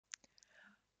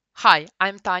Hi,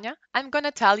 I'm Tanya. I'm going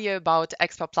to tell you about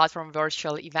ExpoPlatform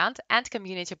virtual event and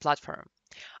community platform.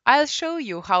 I'll show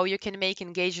you how you can make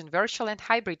engaging virtual and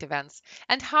hybrid events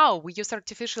and how we use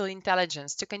artificial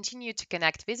intelligence to continue to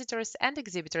connect visitors and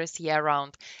exhibitors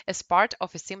year-round as part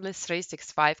of a seamless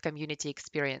 365 community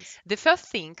experience. The first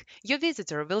thing your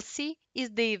visitor will see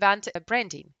is the event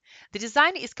branding. The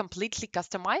design is completely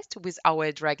customized with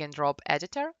our drag-and-drop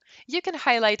editor. You can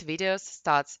highlight videos,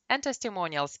 stats, and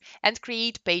testimonials and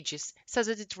create pages so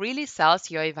that it really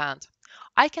sells your event.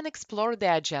 I can explore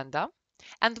the agenda,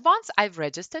 and once I've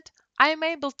registered, I am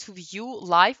able to view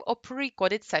live or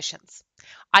pre-recorded sessions.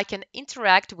 I can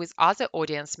interact with other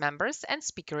audience members and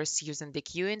speakers using the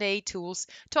Q&A tools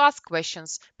to ask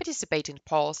questions, participate in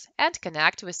polls, and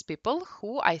connect with people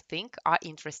who I think are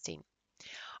interesting.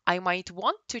 I might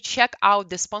want to check out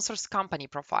the sponsor's company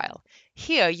profile.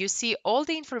 Here you see all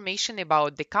the information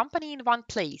about the company in one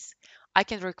place. I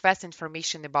can request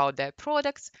information about their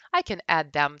products, I can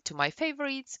add them to my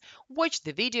favorites, watch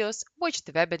the videos, watch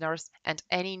the webinars, and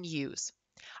any news.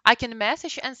 I can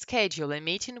message and schedule a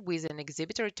meeting with an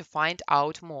exhibitor to find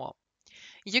out more.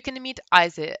 You can meet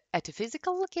either at a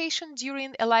physical location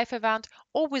during a live event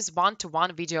or with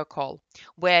one-to-one video call,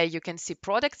 where you can see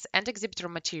products and exhibitor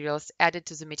materials added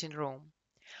to the meeting room.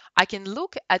 I can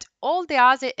look at all the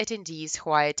other attendees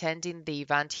who are attending the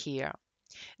event here.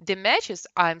 The matches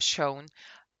I'm shown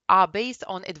are based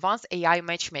on advanced AI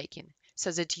matchmaking, so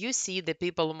that you see the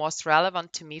people most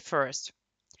relevant to me first.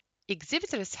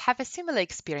 Exhibitors have a similar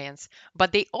experience,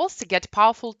 but they also get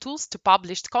powerful tools to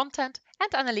publish content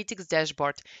and analytics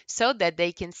dashboard so that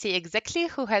they can see exactly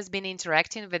who has been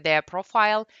interacting with their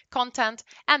profile, content,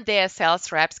 and their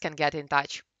sales reps can get in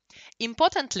touch.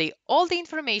 Importantly, all the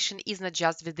information is not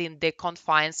just within the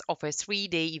confines of a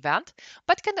 3-day event,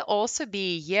 but can also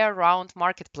be a year-round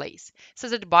marketplace, so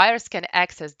that buyers can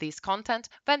access this content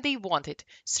when they want it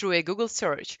through a Google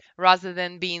search, rather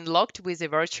than being locked with a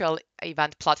virtual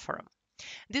event platform.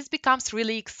 This becomes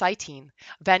really exciting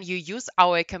when you use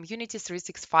our Community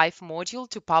 365 module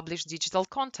to publish digital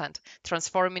content,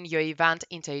 transforming your event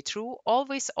into a true,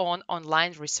 always-on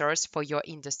online resource for your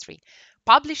industry.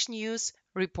 Publish news,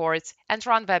 reports, and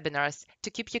run webinars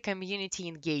to keep your community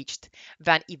engaged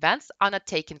when events are not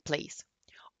taking place.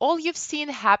 All you've seen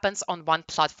happens on one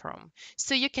platform,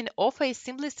 so you can offer a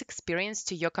seamless experience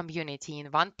to your community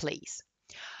in one place.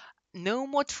 No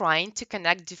more trying to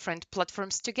connect different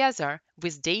platforms together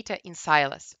with data in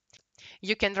silos.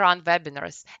 You can run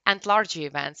webinars and larger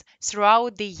events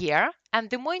throughout the year, and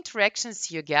the more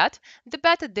interactions you get, the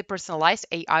better the personalized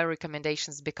AI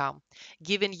recommendations become,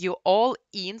 giving you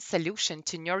all-in solution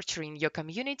to nurturing your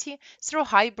community through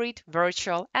hybrid,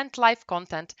 virtual, and live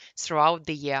content throughout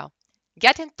the year.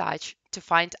 Get in touch to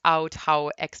find out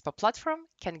how Expo Platform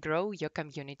can grow your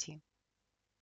community.